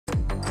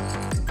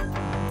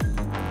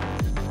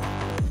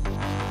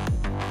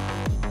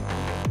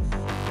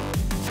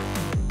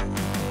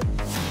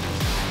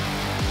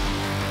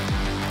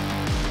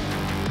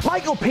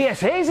Michael P.S.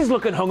 Hayes is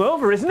looking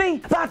hungover, isn't he?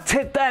 That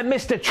tit there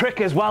missed a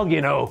trick as well,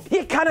 you know.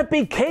 You cannot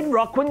be Kid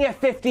Rock when you're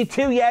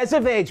 52 years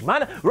of age,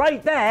 man.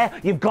 Right there,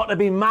 you've got to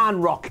be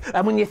Man Rock.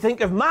 And when you think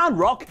of Man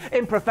Rock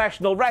in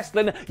professional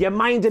wrestling, your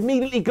mind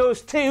immediately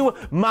goes to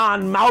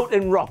Man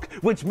Mountain Rock,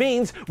 which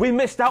means we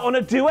missed out on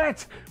a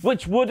duet,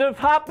 which would have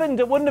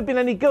happened. It wouldn't have been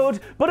any good,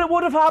 but it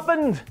would have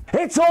happened.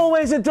 It's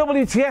always a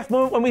WTF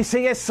moment when we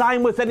see a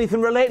sign with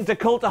anything relating to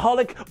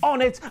Cultaholic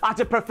on it at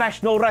a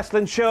professional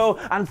wrestling show,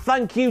 and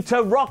thank you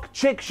to Rock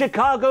Chick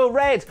Chicago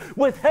Red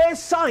with her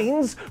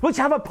signs, which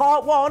have a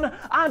part 1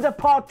 and a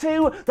part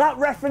 2 that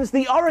reference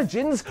the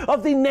origins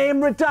of the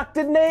name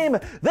redacted name.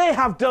 They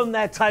have done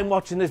their time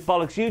watching this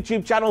bollocks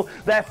YouTube channel,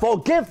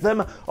 therefore give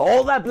them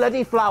all their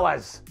bloody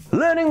flowers.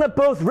 Learning that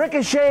both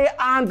Ricochet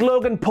and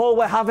Logan Paul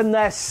were having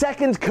their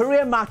second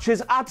career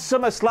matches at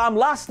SummerSlam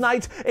last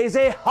night is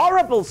a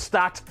horrible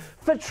stat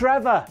for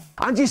Trevor.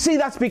 And you see,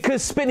 that's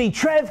because Spinny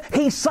Trev,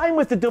 he signed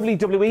with the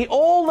WWE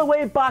all the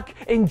way back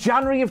in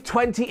January of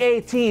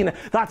 2018.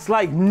 That's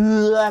like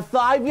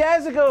 5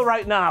 years ago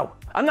right now.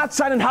 And that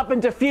signing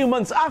happened a few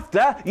months after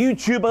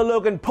YouTuber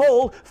Logan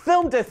Paul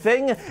filmed a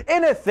thing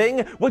in a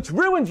thing which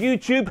ruined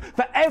YouTube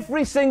for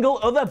every single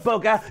other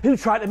bugger who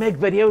tried to make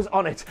videos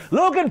on it.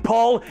 Logan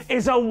Paul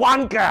is a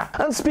wanker.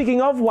 And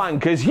speaking of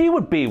wankers, you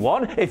would be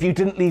one if you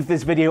didn't leave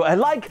this video a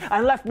like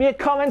and left me a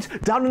comment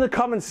down in the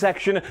comments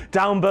section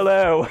down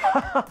below.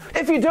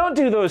 If you don't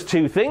do those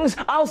two things,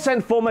 I'll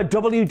send former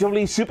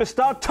WWE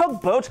superstar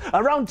Tugboat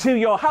around to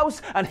your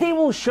house and he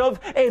will shove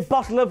a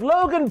bottle of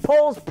Logan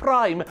Paul's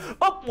Prime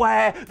up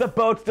where the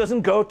boat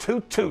doesn't go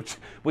toot-toot,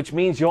 which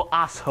means your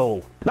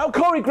asshole. Now,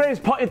 Corey Graves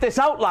pointed this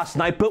out last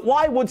night, but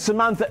why would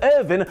Samantha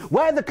Irvin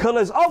wear the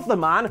colours of the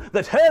man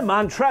that her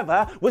man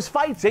Trevor was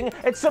fighting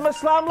at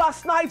SummerSlam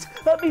last night?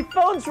 But me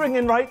phone's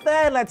ringing right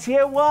there. Let's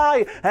hear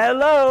why.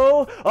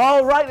 Hello?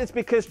 All right, it's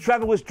because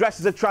Trevor was dressed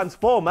as a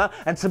Transformer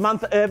and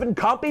Samantha Irvin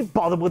can't be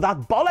bothered with that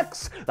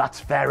bollocks. That's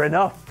fair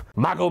enough.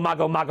 Mago,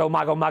 mago, mago,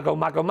 mago, mago,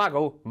 mago,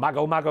 mago,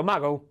 mago, mago,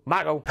 mago,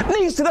 mago.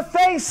 Knees to the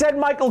face, said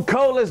Michael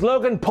Cole as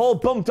Logan Paul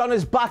bumped on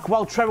his back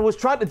while Trevor was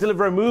trying to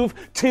deliver a move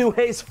to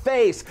his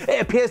face. It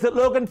appears that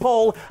Logan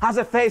Paul has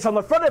a face on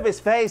the front of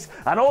his face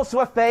and also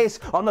a face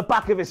on the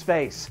back of his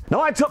face. Now,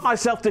 I took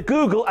myself to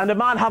Google, and a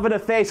man having a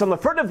face on the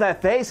front of their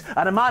face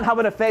and a man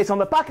having a face on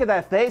the back of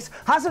their face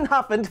hasn't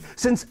happened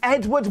since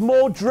Edward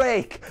Moore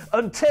Drake,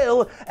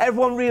 until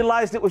everyone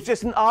realised it was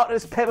just an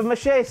artist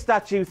papier-mâché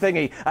statue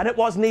thingy and it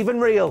wasn't even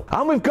real.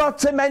 And we've got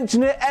to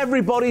mention it,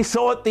 everybody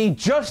saw it, the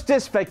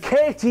Justice for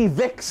Katie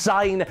Vick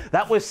sign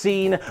that was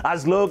seen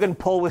as Logan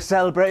Paul was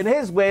celebrating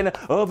his win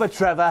over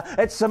Trevor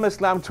at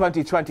SummerSlam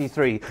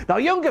 2023. Now,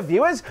 younger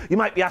viewers, you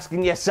might be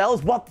asking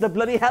yourselves, what the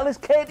bloody hell is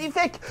Katie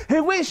Vick?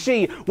 Who is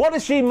she? What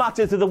does she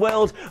matter to the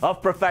world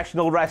of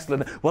professional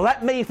wrestling? Well,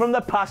 let me from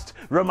the past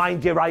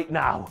remind you right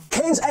now.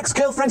 Kane's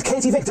ex-girlfriend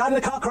Katie Vick died in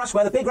a car crash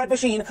where the Big Red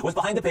Machine was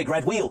behind the Big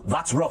Red Wheel.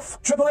 That's rough.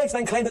 Triple H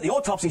then claimed that the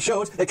autopsy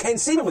showed that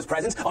Kane's semen was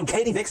present on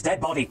Katie Vick's dead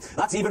body.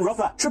 That's even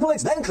rougher. Triple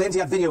H then claimed he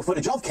had video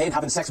footage of Kane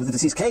having sex with the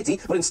deceased Katie,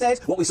 but instead,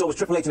 what we saw was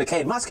Triple H in a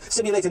Kane mask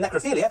simulating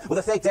necrophilia with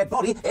a fake dead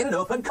body in an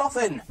open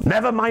coffin.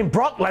 Never mind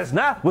Brock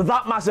Lesnar. With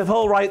that massive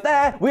hole right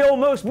there, we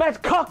almost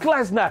met Cock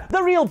Lesnar,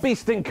 the real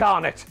beast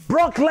incarnate.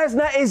 Brock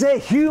Lesnar is a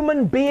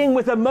human being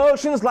with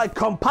emotions like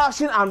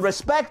compassion and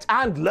respect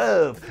and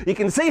love. You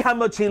can see how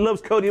much he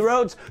loves Cody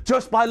Rhodes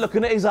just by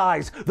looking at his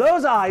eyes.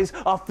 Those eyes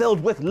are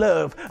filled with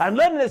love. And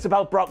learning this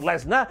about Brock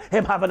Lesnar,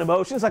 him having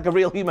emotions like a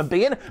real human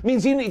being,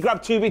 means you need to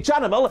grab 2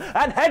 animal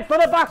and head for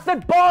the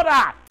bastard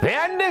border. The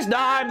end is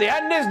nigh, the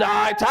end is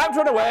nigh, time to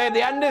run away,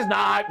 the end is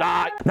nigh,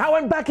 nigh. Now,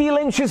 when Becky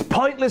Lynch's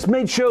pointless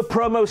mid-show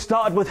promo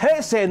started with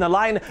her saying the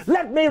line,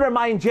 "Let me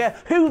remind you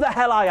who the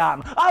hell I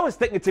am," I was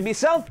thinking to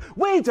myself,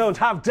 we don't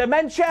have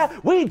dementia,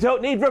 we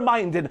don't need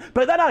reminding.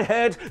 But then I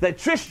heard that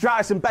Trish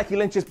Stratus and Becky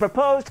Lynch's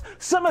proposed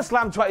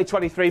SummerSlam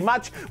 2023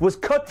 match was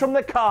cut from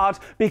the card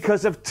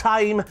because of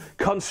time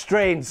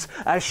constraints.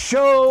 A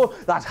show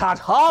that had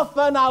half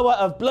an hour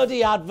of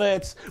bloody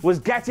adverts was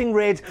getting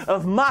rid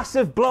of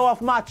massive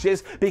blow-off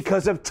matches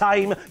because of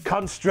time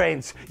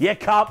constraints. You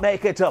can't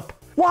make it up.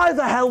 Why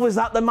the hell was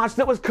that the match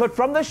that was cut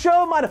from the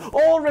show, man?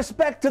 All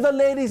respect to the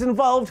ladies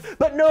involved,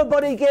 but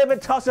nobody gave a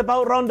toss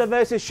about Ronda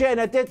versus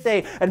Shayna, did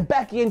they? And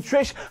Becky and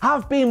Trish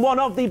have been one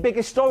of the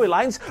biggest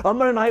storylines on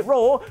Monday Night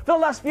Raw for the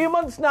last few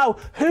months now.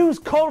 Whose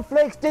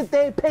cornflakes did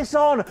they piss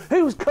on?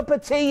 Whose cup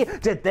of tea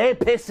did they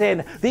piss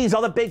in? These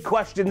are the big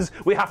questions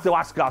we have to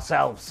ask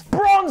ourselves.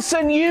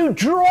 Bronson, you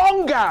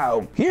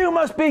drongo! You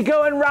must be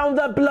going round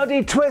the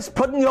bloody twist,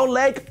 putting your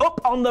leg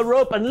up on the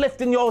rope and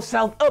lifting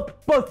yourself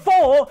up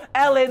before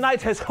LA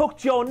Knight has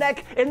hooked your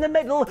neck in the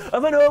middle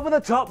of an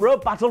over-the-top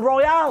rope battle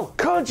royale.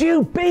 Could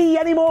you be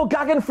any more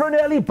gagging for an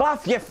early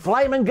bath, you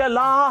flaming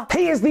galah?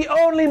 He is the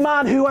only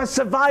man who has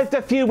survived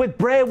a feud with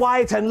Bray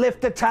Wyatt and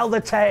lived to tell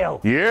the tale.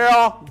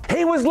 Yeah.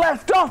 He was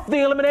left off the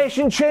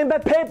Elimination Chamber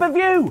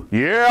pay-per-view.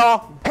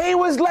 Yeah. He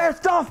was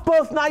left off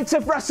both nights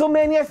of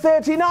WrestleMania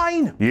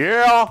 39.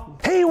 Yeah.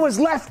 He was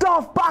left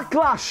off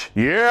Backlash.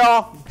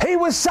 Yeah. He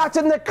was sat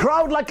in the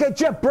crowd like a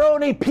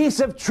jabroni piece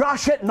of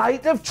trash at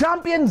Night of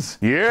Champions.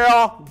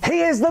 Yeah.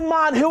 He is the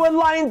man who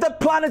aligned the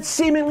planet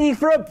seemingly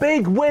for a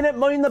big win at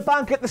Money in the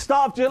Bank at the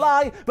start of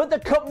July, but the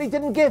company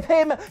didn't give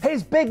him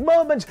his big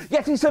moment,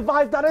 yet he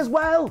survived that as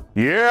well.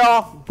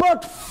 Yeah.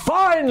 But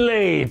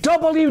finally,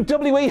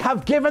 WWE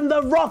have given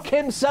The Rock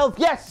himself,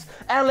 yes,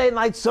 LA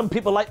Knight, some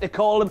people like to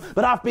call him,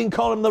 but I've been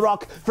calling him The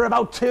Rock for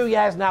about 2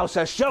 years now,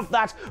 so shove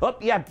that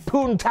up your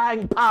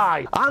poontang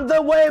pie. And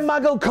the way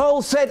Michael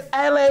Cole said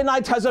LA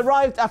Knight has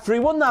arrived after he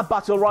won that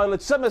Battle Royal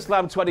at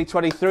SummerSlam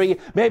 2023,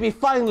 maybe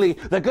finally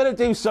they're going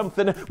to do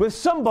something with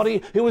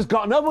somebody who has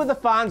gotten over with the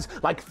fans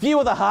like few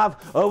other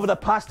have over the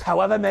past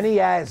however many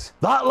years.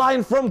 That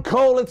line from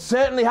Cole, it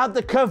certainly had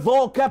the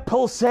Kavorka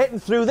pulsating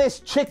through this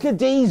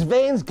chickadee's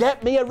veins.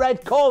 Get me a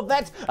red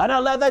Corvette and a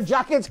leather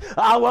jacket.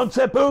 I want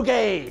a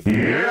boogie.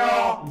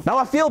 Yeah. Now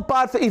I feel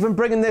bad for even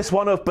bringing this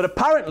one up, but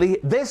apparently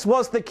this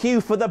was the cue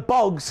for the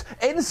Bogs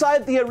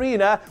inside the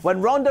arena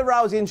when Ronda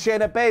Rousey and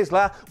Shayna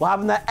Baszler were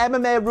having their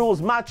MMA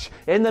rules match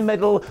in the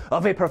middle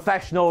of a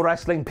professional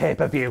wrestling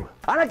pay-per-view.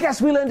 And I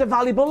guess we learned a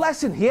valuable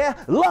lesson here.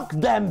 Lock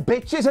them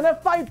bitches in a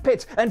fight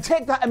pit and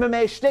take that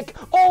MMA shtick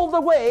all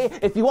the way,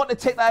 if you want to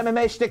take that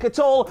MMA shtick at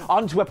all,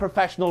 onto a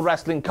professional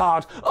wrestling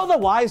card.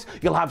 Otherwise,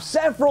 you'll have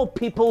several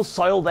people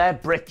soil their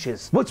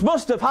britches. Which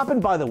must have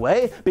happened, by the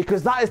way,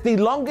 because that is the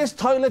longest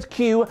toilet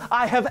queue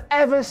I have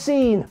ever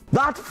seen.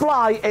 That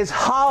fly is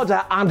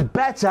harder and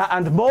better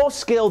and more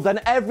skilled than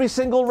every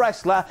single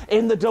wrestler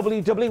in the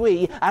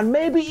WWE, and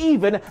maybe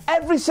even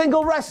every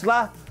single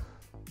wrestler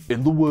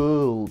in the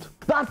world.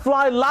 That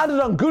fly landed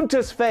on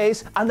Gunther's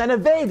face and then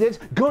evaded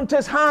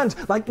Gunther's hand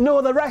like no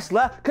other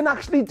wrestler can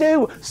actually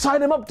do.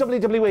 Sign him up,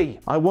 WWE.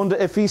 I wonder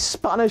if he's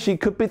Spanish, he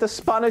could be the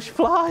Spanish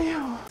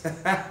fly.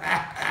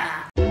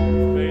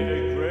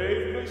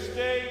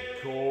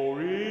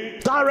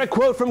 Direct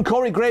quote from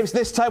Corey Graves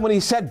this time when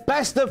he said,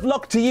 "Best of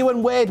luck to you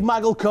and Wade,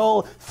 Michael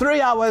Cole. 3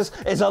 hours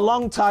is a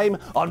long time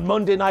on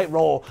Monday Night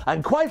Raw."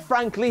 And quite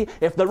frankly,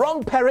 if the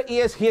wrong pair of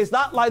ears hears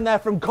that line there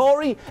from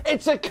Corey,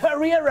 it's a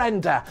career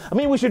ender. I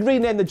mean, we should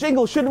rename the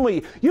jingle, shouldn't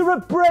we? You're a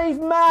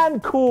brave man,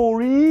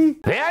 Corey.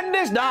 The end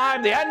is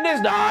nigh, the end is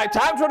nigh.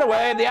 Time to run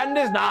away, the end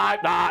is nigh,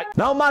 nigh.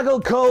 Now,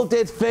 Michael Cole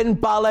did Finn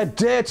Balor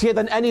dirtier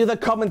than any other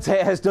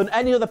commentator has done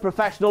any other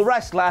professional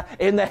wrestler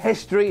in the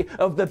history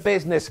of the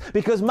business,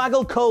 because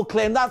Michael Cole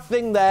claimed that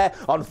thing there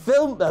on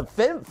Phil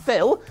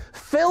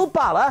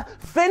Balor,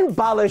 Finn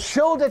Balor's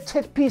shoulder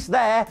tit piece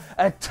there,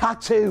 a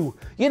tattoo.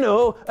 You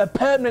know, a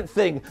permanent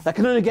thing that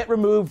can only get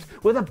removed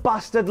with a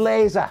bastard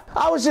laser.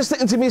 I was just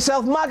thinking to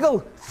myself,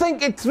 Michael,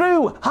 think it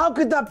through. How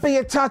could that be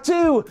a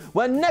tattoo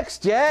when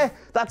next year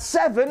that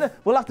 7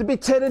 will have to be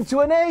turned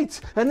into an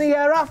 8 and the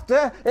year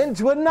after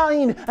into a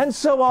 9 and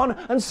so on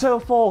and so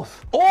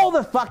forth. Or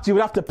the fact you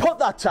would have to put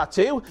that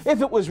tattoo,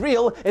 if it was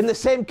real, in the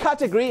same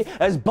category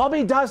as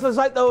Bobby Dazzlers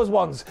like those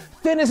ones.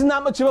 Thin isn't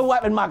that much of a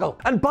weapon, Michael.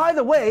 And by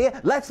the way,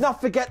 let's not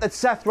forget that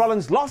Seth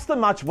Rollins lost the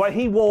match where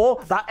he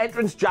wore that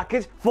entrance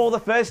jacket for the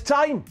first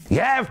time.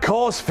 Yeah, of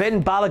course,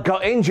 Finn Balor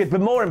got injured,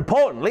 but more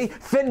importantly,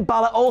 Finn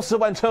Balor also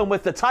went home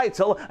with the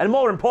title, and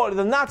more important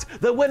than that,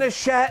 the winner's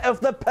share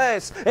of the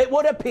purse. It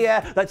would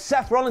appear that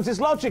Seth Rollins'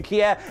 logic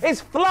here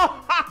is flawed.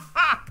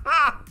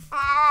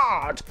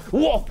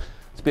 Whoa.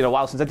 It's been a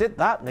while since I did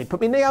that, and they put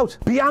me knee out.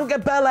 Bianca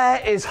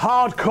Belair is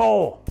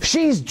hardcore.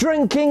 She's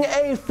drinking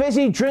a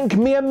fizzy drink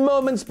mere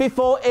moments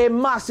before a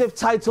massive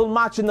title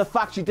match, and the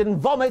fact she didn't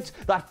vomit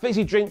that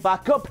fizzy drink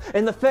back up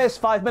in the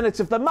first 5 minutes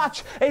of the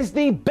match is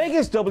the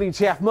biggest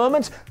WTF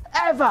moment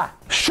ever.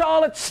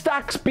 Charlotte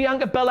stacks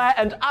Bianca Belair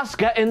and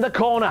Asuka in the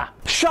corner.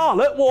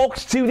 Charlotte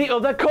walks to the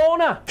other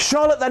corner.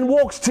 Charlotte then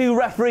walks to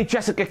referee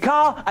Jessica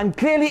Carr and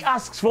clearly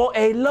asks for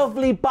a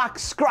lovely back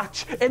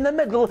scratch in the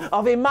middle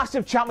of a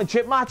massive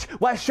championship match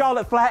where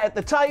Charlotte Flair at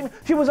the time,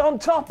 she was on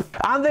top.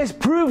 And this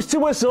proves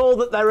to us all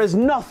that there is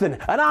nothing,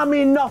 and I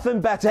mean nothing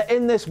better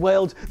in this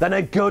world than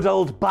a good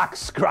old back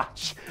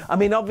scratch. I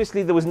mean,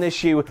 obviously there was an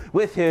issue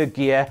with her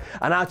gear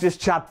and I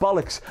just chat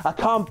bollocks. I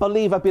can't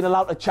believe I've been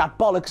allowed to chat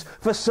bollocks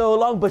for so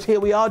long, but here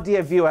we are,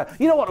 dear viewer.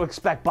 You know what to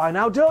expect by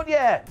now, don't you?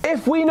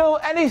 If we know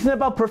anything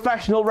about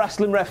professional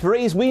wrestling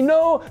referees, we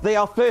know they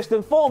are first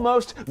and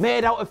foremost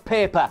made out of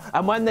paper,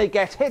 and when they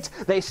get hit,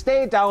 they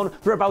stay down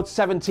for about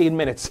 17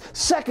 minutes.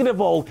 Second of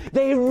all,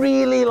 they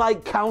really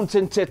like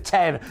counting to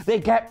 10. They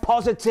get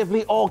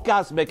positively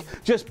orgasmic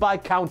just by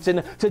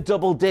counting to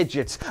double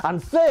digits.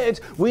 And third,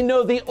 we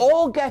know they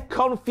all get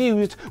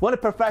confused when a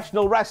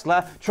professional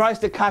wrestler tries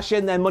to cash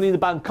in their Money in the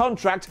Bank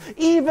contract,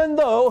 even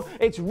though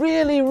it's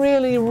really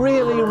clear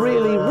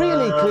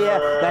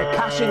they're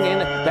cashing in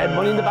their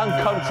Money in the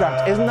Bank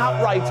contract. Isn't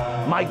that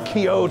right, Mike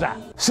Chioda?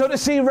 So to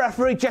see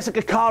referee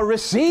Jessica Carr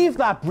receive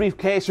that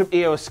briefcase from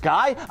Iyo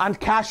Sky and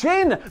cash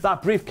in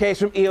that briefcase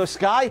from Iyo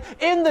Sky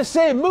in the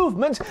same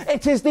movement,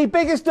 it is the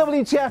biggest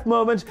WTF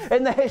moment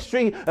in the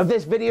history of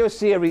this video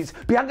series.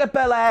 Bianca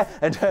Belair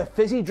and her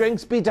fizzy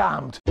drinks be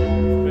damned.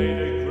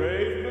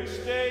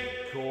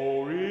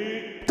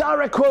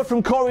 direct quote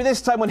from Corey this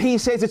time when he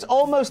says it's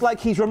almost like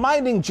he's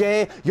reminding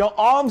Jay, your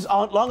arms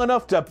aren't long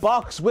enough to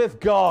box with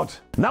God.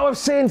 Now, if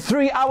saying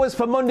 3 hours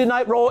for Monday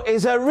Night Raw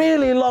is a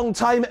really long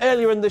time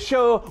earlier in the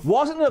show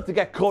wasn't enough to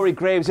get Corey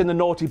Graves in the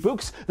naughty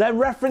books, then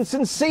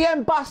referencing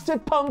CM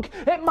Bastard Punk,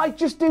 it might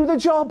just do the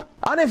job.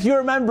 And if you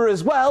remember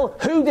as well,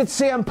 who did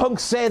CM Punk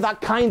say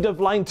that kind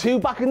of line to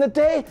back in the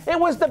day? It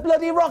was the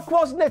bloody Rock,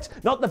 wasn't it?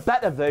 Not the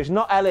better version,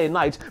 not LA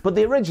Knight, but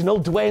the original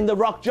Dwayne The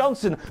Rock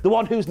Johnson, the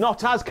one who's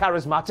not as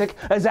charismatic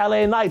as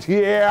LA Knight.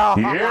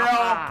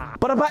 Yeah!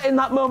 But I bet in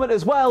that moment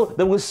as well,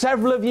 there was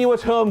several of you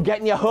at home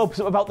getting your hopes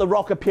up about The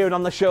Rock appearing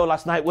on the show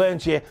last night,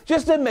 weren't you?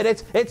 Just admit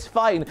it, it's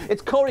fine.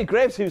 It's Corey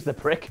Graves who's the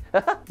prick.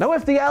 Now,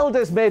 if the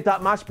elders made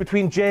that match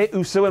between Jey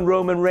Uso and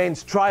Roman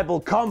Reigns tribal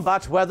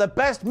combat where the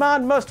best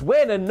man must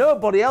win and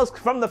nobody else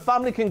from the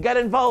family can get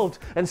involved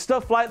and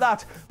stuff like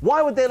that,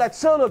 why would they let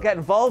Solo get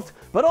involved?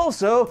 But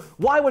also,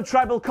 why would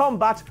tribal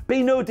combat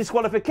be no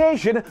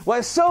disqualification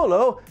where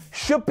Solo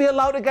should be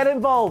allowed to get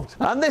involved?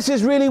 And this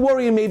is really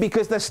worrying me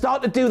because they're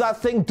starting to do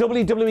that thing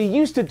WWE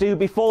used to do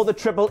before the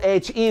Triple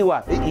H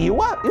era.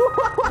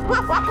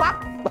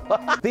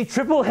 The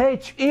Triple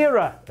H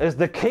era, as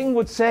the king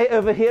would say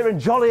over here in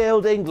jolly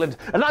old England.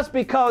 And that's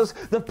because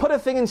they've put a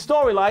thing in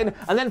storyline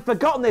and then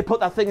forgotten they put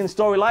that thing in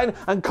storyline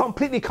and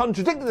completely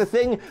contradicted the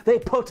thing they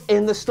put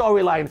in the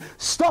storyline.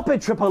 Stop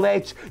it, Triple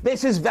H.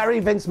 This is very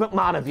Vince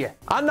McMahon of you.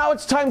 And now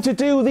it's time to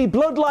do the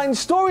Bloodline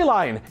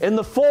storyline in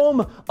the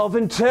form of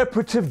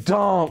interpretive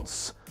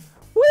dance.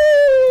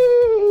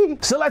 Whee!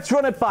 So let's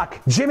run it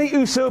back. Jimmy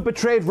Uso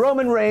betrayed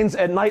Roman Reigns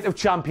at Night of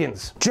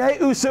Champions. Jey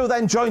Uso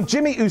then joined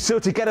Jimmy Uso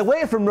to get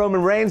away from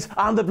Roman Reigns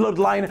and the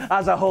Bloodline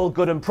as a whole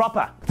good and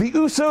proper. The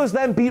Usos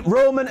then beat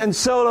Roman and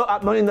Solo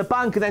at Money in the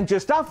Bank, and then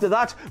just after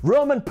that,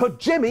 Roman put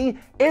Jimmy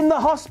in the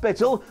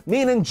hospital,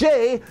 meaning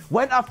Jey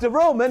went after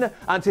Roman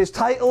and his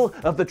title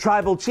of the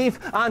Tribal Chief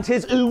and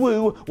his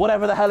uwu,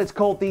 whatever the hell it's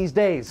called these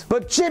days.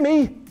 But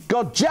Jimmy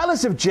got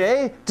jealous of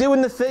Jey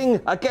doing the thing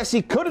I guess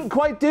he couldn't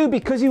quite do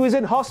because he was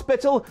in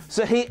hospital,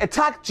 so he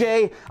attacked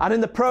Jey and in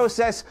the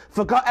process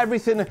forgot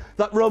everything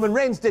that Roman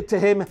Reigns did to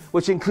him,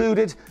 which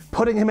included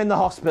putting him in the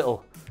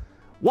hospital.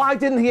 Why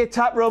didn't he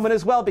attack Roman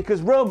as well?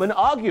 Because Roman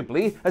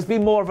arguably has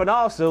been more of an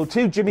arsehole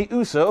to Jimmy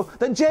Uso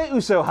than Jey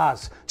Uso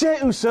has. Jey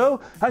Uso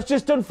has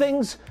just done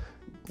things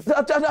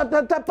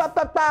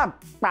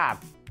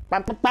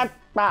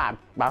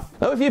Now,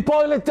 if you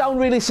boil it down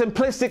really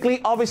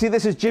simplistically, obviously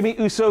this is Jimmy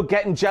Uso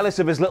getting jealous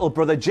of his little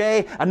brother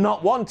Jey and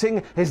not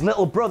wanting his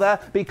little brother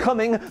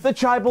becoming the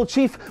tribal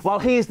chief, while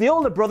he, as the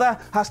older brother,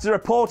 has to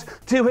report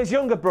to his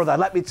younger brother.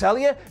 Let me tell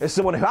you, as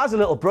someone who has a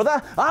little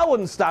brother, I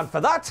wouldn't stand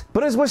for that.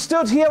 But as we're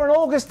stood here on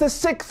August the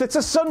 6th, it's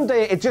a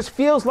Sunday, it just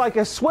feels like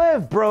a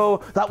swerve,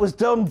 bro. That was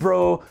done,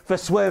 bro, for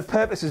swerve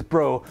purposes,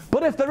 bro.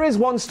 But if there is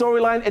one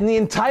storyline in the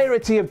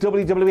entirety of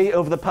WWE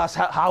over the past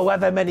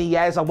however many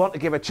years I want to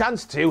give a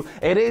chance to,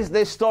 it is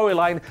this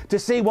storyline to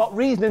see what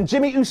reasoning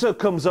Jimmy Uso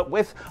comes up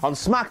with on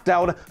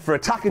SmackDown for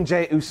attacking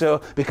Jey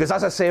Uso, because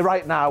as I say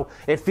right now,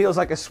 it feels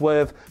like a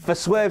swerve for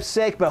swerve's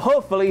sake, but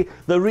hopefully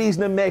the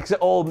reasoning makes it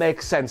all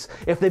make sense.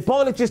 If they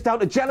boil it just down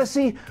to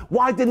jealousy,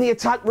 why didn't he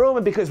attack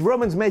Roman? Because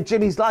Roman's made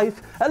Jimmy's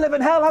life a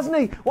living hell, hasn't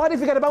he? Why did you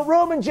forget about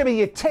Roman, Jimmy,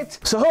 you tit?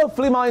 So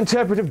hopefully my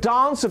interpretive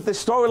dance of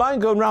this storyline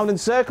going round in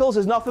circles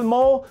is nothing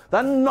more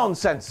than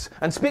nonsense.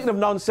 And speaking of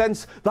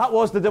nonsense, that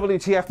was the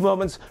WTF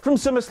Moments from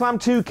SummerSlam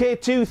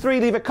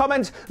 2K23. Leave a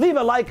comment, leave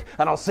a like,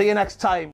 and I'll see you next time.